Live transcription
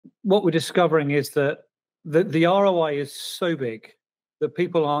what we're discovering is that the ROI is so big that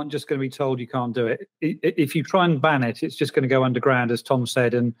people aren't just going to be told you can't do it. If you try and ban it, it's just going to go underground, as Tom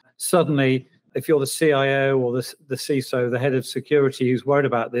said. And suddenly, if you're the CIO or the CISO, the head of security who's worried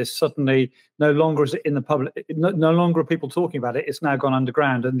about this, suddenly no longer is it in the public, no longer are people talking about it. It's now gone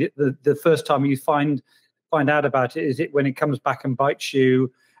underground. And the first time you find out about it is when it comes back and bites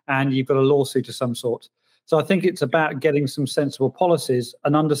you and you've got a lawsuit of some sort. So I think it's about getting some sensible policies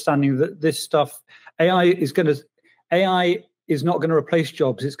and understanding that this stuff, AI is not going to replace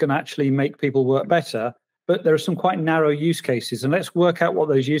jobs. It's going to actually make people work better. But there are some quite narrow use cases. And let's work out what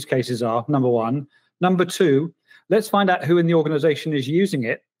those use cases are, number one. Number two, let's find out who in the organization is using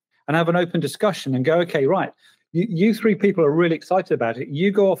it and have an open discussion and go, okay, right, you three people are really excited about it.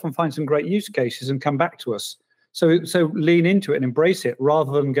 You go off and find some great use cases and come back to us. So lean into it and embrace it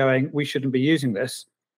rather than going, we shouldn't be using this.